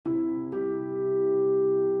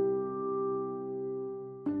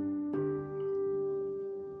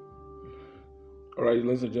All right,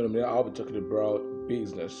 ladies and gentlemen, I'll be talking about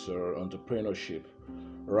business or entrepreneurship.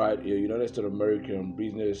 Right, in the United States of America,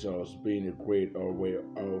 business has been a great way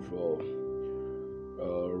of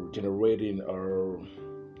generating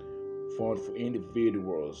fund for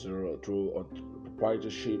individuals through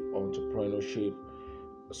proprietorship, entrepreneurship,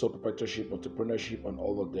 sole proprietorship, entrepreneurship, and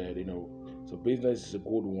all of that. So business is a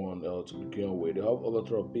good one to begin with. They have a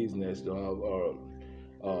lot of business.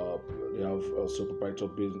 Uh, they have sole proprietor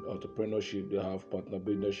business, entrepreneurship. They have partner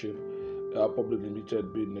businessship. They have public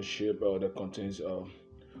limited businessship that contains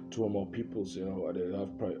two or more peoples. They have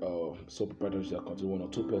sole proprietors that contain one or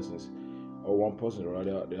two persons, or one person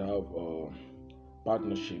rather. They have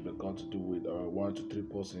partnership that got to do with one to three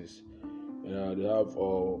persons. They have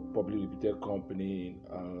public limited company,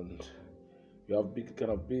 and you have big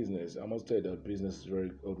kind of business. I must say that business is a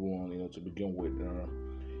very good one, to begin with.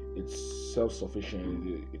 It's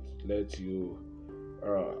self-sufficient. It lets you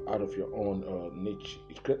out of your own niche.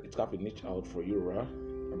 It's got a niche out for you, right?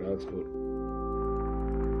 And that's good.